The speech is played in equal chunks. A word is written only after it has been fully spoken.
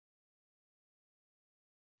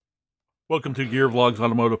Welcome to Gear Vlogs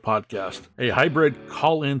Automotive Podcast, a hybrid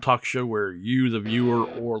call-in talk show where you, the viewer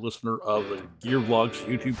or listener of the Gear Vlogs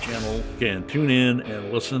YouTube channel, can tune in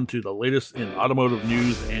and listen to the latest in automotive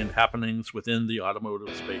news and happenings within the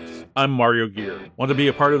automotive space. I'm Mario Gear. Want to be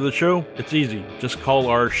a part of the show? It's easy. Just call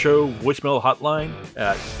our show voicemail hotline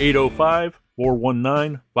at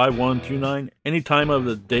 805-419-5129 any time of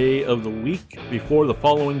the day of the week before the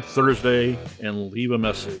following Thursday and leave a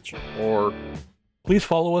message. Or please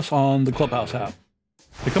follow us on the Clubhouse app.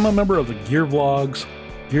 Become a member of the Gear Vlogs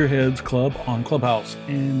Gearheads Club on Clubhouse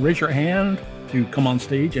and raise your hand to come on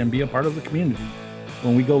stage and be a part of the community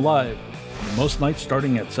when we go live, most nights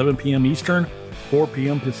starting at 7 p.m. Eastern, 4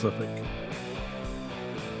 p.m. Pacific.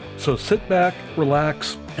 So sit back,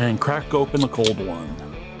 relax, and crack open the cold one.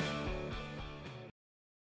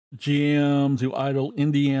 GM to idle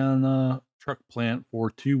Indiana truck plant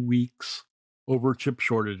for 2 weeks over chip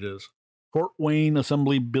shortages. Fort Wayne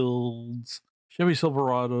Assembly builds Chevy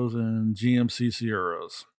Silverados and GMC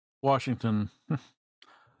Sierras. Washington.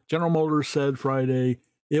 General Motors said Friday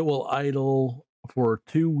it will idle for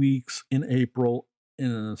 2 weeks in April in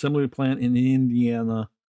an assembly plant in Indiana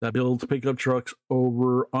that builds pickup trucks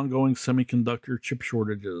over ongoing semiconductor chip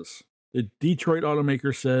shortages. The Detroit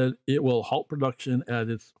automaker said it will halt production at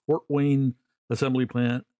its Fort Wayne assembly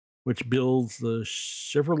plant, which builds the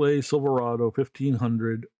Chevrolet Silverado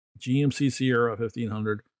 1500, GMC Sierra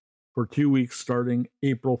 1500 for 2 weeks starting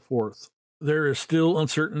April 4th. There is still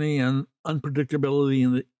uncertainty and unpredictability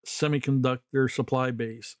in the semiconductor supply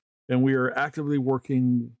base, and we are actively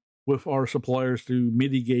working with our suppliers to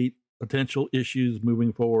mitigate potential issues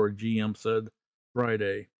moving forward, GM said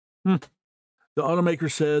Friday. The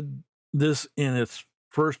automaker said this in its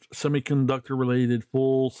first semiconductor-related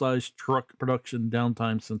full-size truck production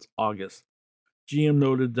downtime since August. GM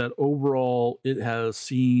noted that overall it has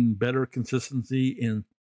seen better consistency in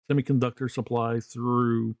semiconductor supply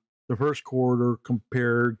through the first quarter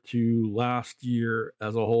compared to last year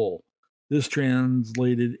as a whole. This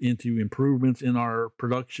translated into improvements in our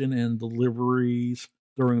production and deliveries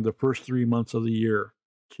during the first 3 months of the year.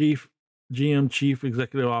 GM Chief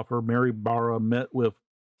Executive Officer Mary Barra met with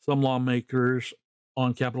some lawmakers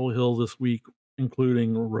on Capitol Hill this week,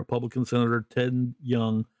 including Republican Senator Ted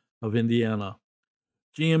Young of Indiana.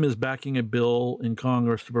 GM is backing a bill in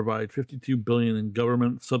Congress to provide $52 billion in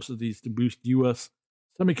government subsidies to boost U.S.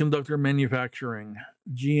 semiconductor manufacturing.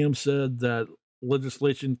 GM said that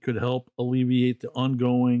legislation could help alleviate the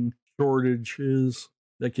ongoing shortages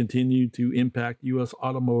that continue to impact U.S.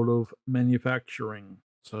 automotive manufacturing.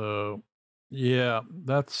 So, yeah,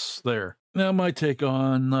 that's there. Now, my take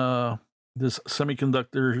on this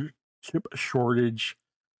semiconductor chip shortage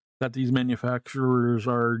that these manufacturers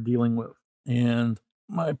are dealing with. And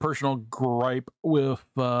my personal gripe with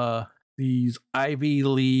these Ivy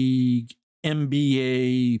League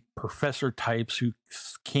MBA professor types who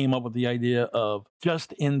came up with the idea of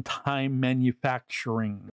just-in-time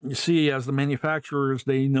manufacturing. You see, as the manufacturers,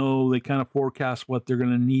 they know, they kind of forecast what they're going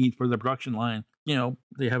to need for the production line. You know,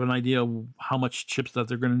 they have an idea of how much chips that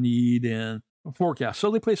they're going to need and a forecast.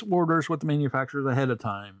 So they place orders with the manufacturers ahead of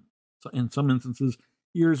time. So in some instances,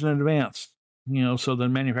 years in advance. You know, so the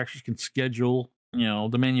manufacturers can schedule, you know,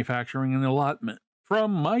 the manufacturing and the allotment.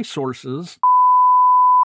 From my sources,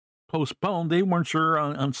 postponed, they weren't sure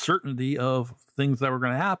on uncertainty of things that were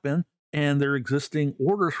going to happen, and their existing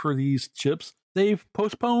orders for these chips, they've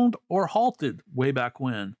postponed or halted way back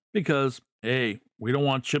when, because, hey, we don't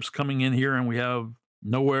want chips coming in here and we have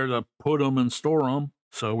nowhere to put them and store them,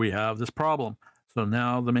 so we have this problem. So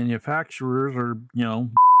now the manufacturers are, you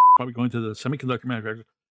know, probably going to the semiconductor manufacturers.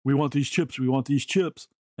 We want these chips. We want these chips.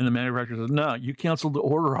 And the manufacturer says, no, you canceled the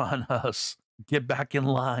order on us. Get back in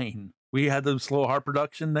line. We had to slow our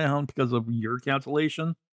production down because of your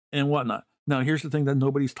cancellation and whatnot. Now, here's the thing that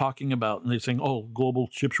nobody's talking about. And they're saying, oh, global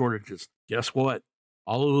chip shortages. Guess what?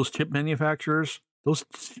 All of those chip manufacturers, those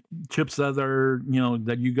chips that are, you know,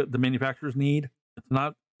 that you got the manufacturers need, it's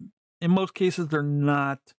not, in most cases, they're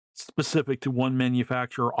not specific to one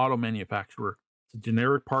manufacturer or auto manufacturer. It's a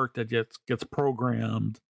generic part that gets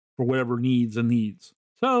programmed for whatever needs.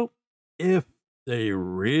 So if they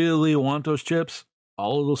really want those chips,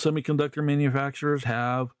 all of those semiconductor manufacturers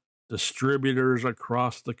have distributors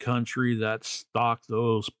across the country that stock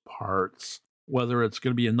those parts. Whether it's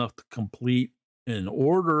going to be enough to complete an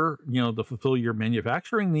order, you know, to fulfill your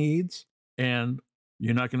manufacturing needs, and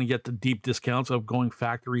you're not going to get the deep discounts of going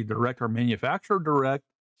factory direct or manufacturer direct.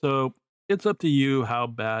 So it's up to you how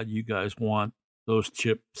bad you guys want those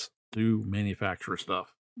chips to manufacture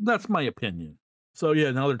stuff. That's my opinion. So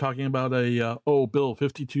yeah, now they're talking about a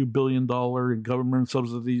 $52 billion in government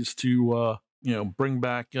subsidies to bring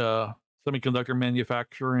back semiconductor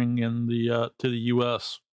manufacturing in the to the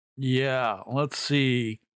U.S. Yeah, let's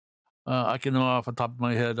see. I can know off the top of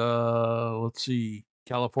my head. Let's see.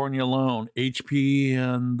 California alone, HP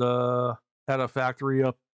and had a factory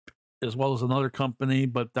up as well as another company,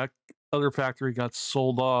 but that other factory got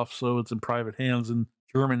sold off, so it's in private hands and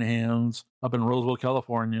German hands up in Roseville,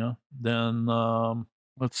 California. Then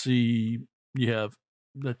let's see, you have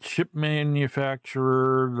the chip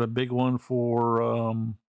manufacturer, the big one for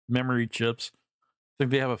memory chips. I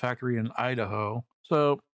think they have a factory in Idaho.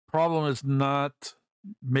 So problem is not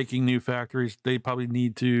making new factories. They probably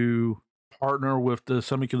need to partner with the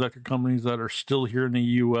semiconductor companies that are still here in the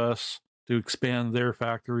US to expand their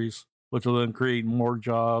factories, which will then create more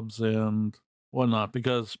jobs and whatnot.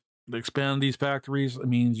 Because to expand these factories, it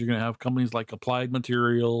means you're going to have companies like Applied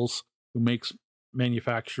Materials, who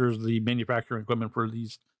manufactures the manufacturing equipment for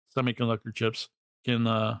these semiconductor chips,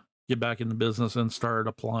 can get back into business and start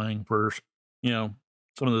applying for, you know,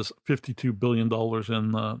 some of this $52 billion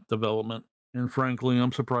in development. And frankly,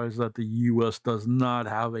 I'm surprised that the US does not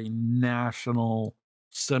have a national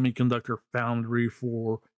semiconductor foundry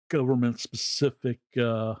for government specific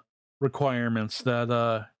requirements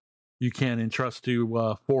that you can entrust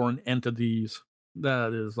to foreign entities.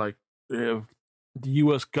 That is like, if the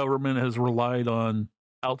US government has relied on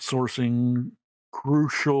outsourcing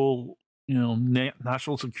crucial,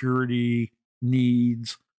 national security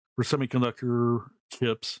needs for semiconductor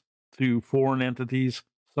chips to foreign entities,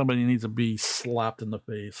 somebody needs to be slapped in the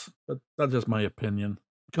face. But that's just my opinion.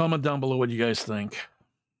 Comment down below what you guys think.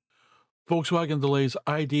 Volkswagen delays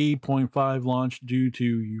ID.5 launch due to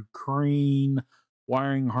Ukraine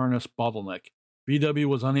wiring harness bottleneck. VW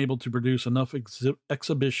was unable to produce enough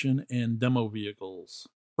exhibition and demo vehicles.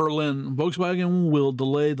 Berlin, Volkswagen will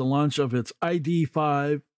delay the launch of its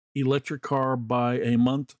ID.5 electric car by a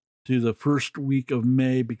month to the first week of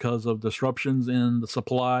May because of disruptions in the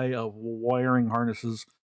supply of wiring harnesses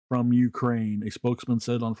from Ukraine, a spokesman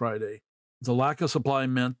said on Friday. The lack of supply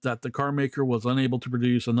meant that the car maker was unable to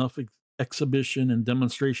produce enough exhibition and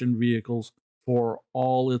demonstration vehicles for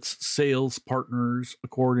all its sales partners,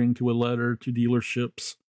 according to a letter to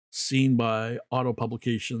dealerships seen by auto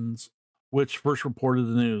publications, which first reported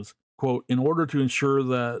the news. Quote, in order to ensure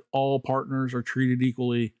that all partners are treated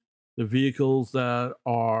equally, the vehicles that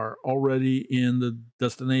are already in the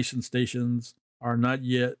destination stations are not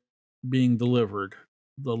yet being delivered,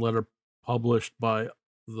 the letter published by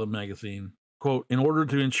the magazine. Quote, in order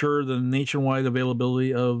to ensure the nationwide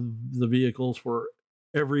availability of the vehicles for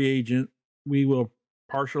every agent, we will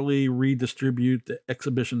partially redistribute the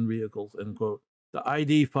exhibition vehicles, end quote. The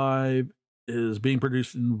ID.5 is being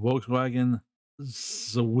produced in Volkswagen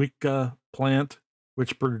Zwickau plant,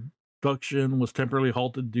 which production was temporarily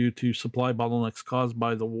halted due to supply bottlenecks caused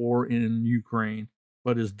by the war in Ukraine,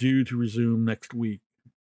 but is due to resume next week.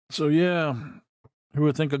 So yeah, who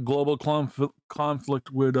would think a global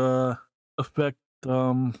conflict would affect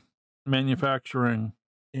manufacturing?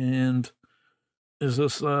 And is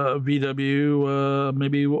this VW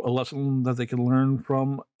maybe a lesson that they can learn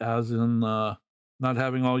from, as in not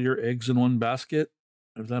having all your eggs in one basket?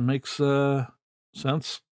 If that makes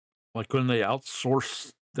sense. Like, couldn't they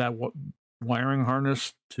outsource that wiring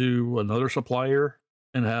harness to another supplier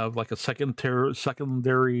and have like a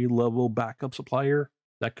secondary level backup supplier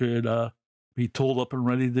that could be tooled up and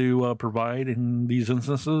ready to provide in these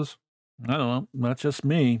instances? I don't know. That's just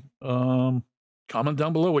me. Comment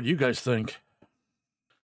down below what you guys think.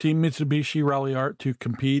 Team Mitsubishi Ralliart to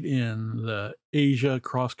compete in the Asia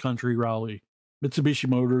Cross Country Rally. Mitsubishi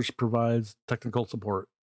Motors provides technical support.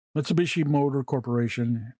 Mitsubishi Motor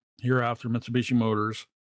Corporation, hereafter Mitsubishi Motors,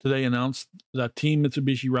 today announced that Team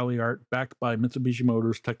Mitsubishi Ralliart, backed by Mitsubishi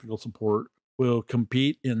Motors Technical Support, will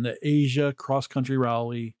compete in the Asia Cross Country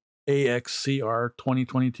Rally AXCR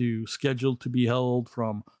 2022, scheduled to be held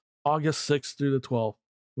from August 6th through the 12th,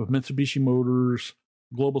 with Mitsubishi Motors'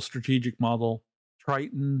 global strategic model,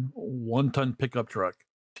 Triton 1-ton pickup truck.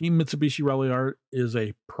 Team Mitsubishi Ralliart is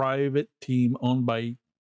a private team owned by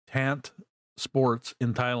Tant Sports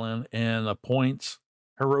in Thailand and appoints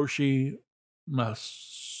Hiroshi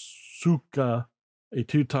Masuka, a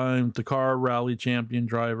two-time Dakar Rally champion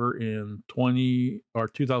driver in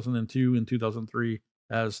 2002 and 2003,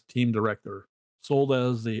 as team director. Sold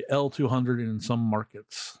as the L200 in some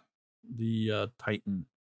markets. The Titan.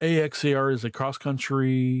 AXCR is a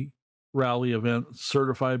cross-country rally event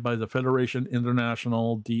certified by the Fédération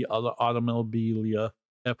Internationale de l'Automobile,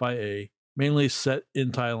 FIA, mainly set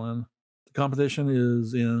in Thailand. The competition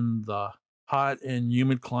is in the hot and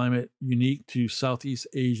humid climate unique to Southeast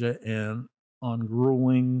Asia and on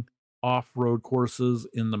grueling off-road courses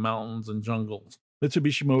in the mountains and jungles.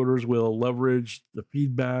 Mitsubishi Motors will leverage the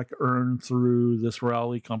feedback earned through this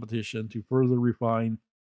rally competition to further refine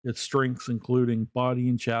its strengths, including body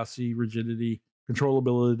and chassis rigidity,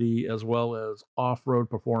 controllability, as well as off road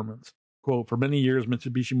performance. Quote, for many years,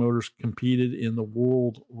 Mitsubishi Motors competed in the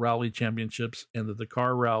World Rally Championships and the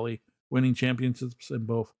Dakar Rally, winning championships in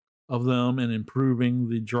both of them and improving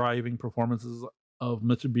the driving performances of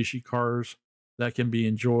Mitsubishi cars that can be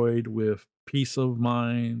enjoyed with peace of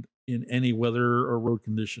mind in any weather or road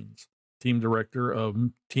conditions. Team director of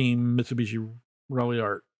Team Mitsubishi Rally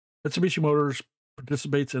Art. Mitsubishi Motors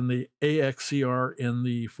participates in the AXCR in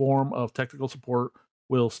the form of technical support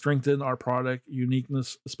will strengthen our product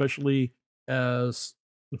uniqueness, especially as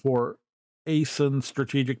for ASIN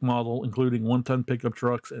strategic model, including one-ton pickup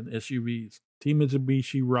trucks and SUVs. Team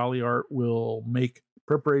Mitsubishi Rally Art will make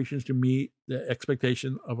preparations to meet the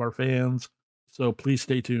expectation of our fans, so please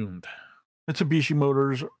stay tuned. Mitsubishi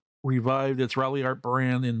Motors revived its Rally Art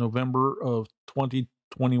brand in November of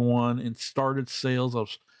 2021 and started sales of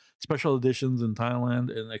special editions in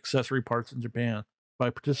Thailand and accessory parts in Japan. By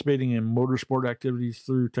participating in motorsport activities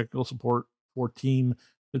through technical support for Team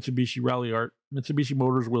Mitsubishi Rally Art, Mitsubishi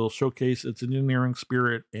Motors will showcase its engineering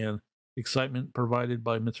spirit and excitement provided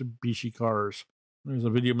by Mitsubishi cars. There's a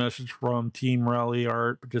video message from Team Rally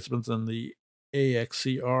Art participants in the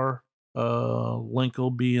AXCR. Link will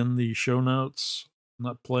be in the show notes. I'm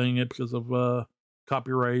not playing it because of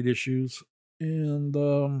copyright issues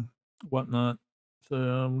and whatnot.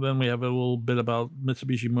 So then we have a little bit about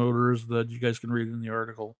Mitsubishi Motors that you guys can read in the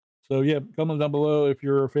article. So yeah, comment down below if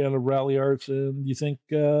you're a fan of rally arts and you think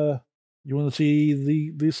you want to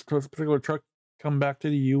see this particular truck come back to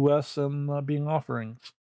the U.S. and being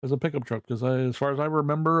offerings as a pickup truck. Because as far as I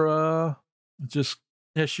remember, it's just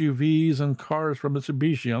SUVs and cars from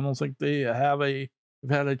Mitsubishi. I don't think they've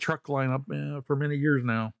had a truck lineup for many years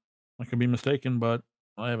now. I could be mistaken, but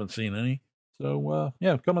I haven't seen any. So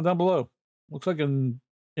yeah, comment down below. Looks like an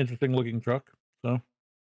interesting looking truck. So,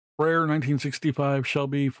 rare 1965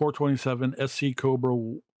 Shelby 427 SC Cobra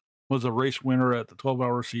was a race winner at the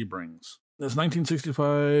 12-hour Sebrings. This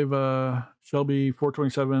 1965 Shelby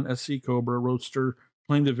 427 SC Cobra Roadster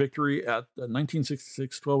claimed a victory at the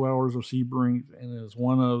 1966 12 Hours of Sebring and is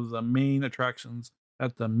one of the main attractions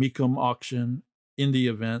at the Mecum Auction Indy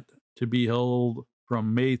event to be held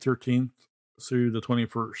from May 13th through the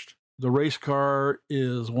 21st. The race car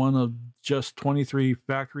is one of just 23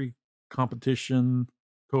 factory competition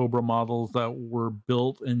Cobra models that were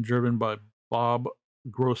built and driven by Bob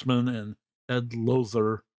Grossman and Ed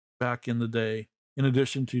Lothar back in the day. In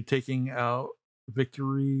addition to taking out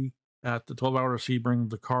victory at the 12-hour Sebring,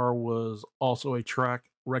 the car was also a track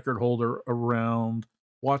record holder around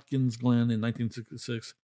Watkins Glen in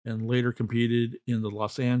 1966 and later competed in the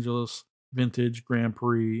Los Angeles Vintage Grand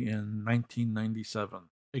Prix in 1997.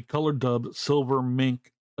 A color dubbed silver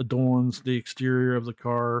mink adorns the exterior of the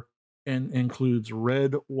car and includes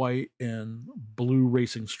red, white, and blue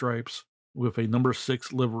racing stripes with a number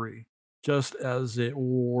 6 livery, just as it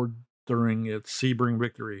wore during its Sebring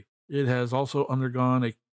victory. It has also undergone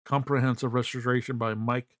a comprehensive restoration by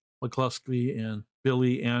Mike McCluskey and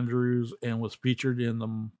Billy Andrews and was featured in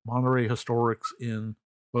the Monterey Historics in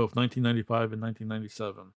both 1995 and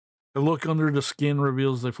 1997. A look under the skin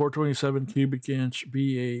reveals a 427 cubic inch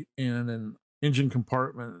V8 and an engine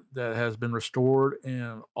compartment that has been restored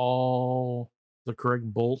and all the correct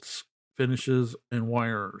bolts, finishes, and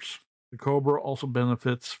wires. The Cobra also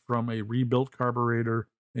benefits from a rebuilt carburetor,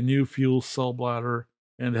 a new fuel cell bladder,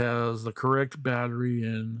 and has the correct battery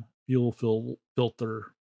and fuel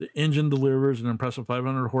filter. The engine delivers an impressive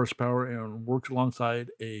 500 horsepower and works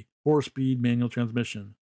alongside a 4-speed manual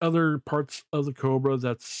transmission. Other parts of the Cobra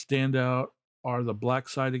that stand out are the black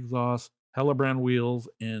side exhaust, Hellebrand wheels,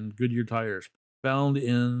 and Goodyear tires. Found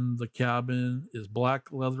in the cabin is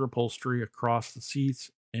black leather upholstery across the seats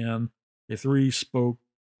and a 3-spoke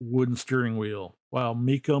wooden steering wheel. While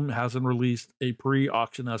Mecum hasn't released a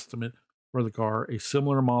pre-auction estimate for the car, a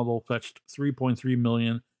similar model fetched $3.3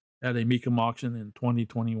 million at a Mecum auction in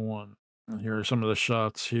 2021. And here are some of the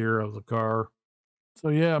shots here of the car. So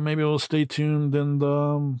yeah, maybe we'll stay tuned and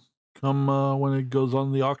come when it goes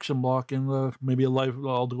on the auction block and maybe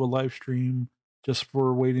I'll do a live stream just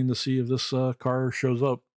for waiting to see if this car shows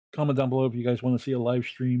up. Comment down below if you guys want to see a live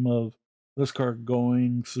stream of this car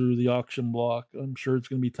going through the auction block. I'm sure it's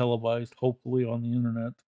going to be televised, hopefully on the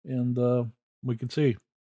internet, and we can see.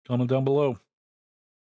 Comment down below.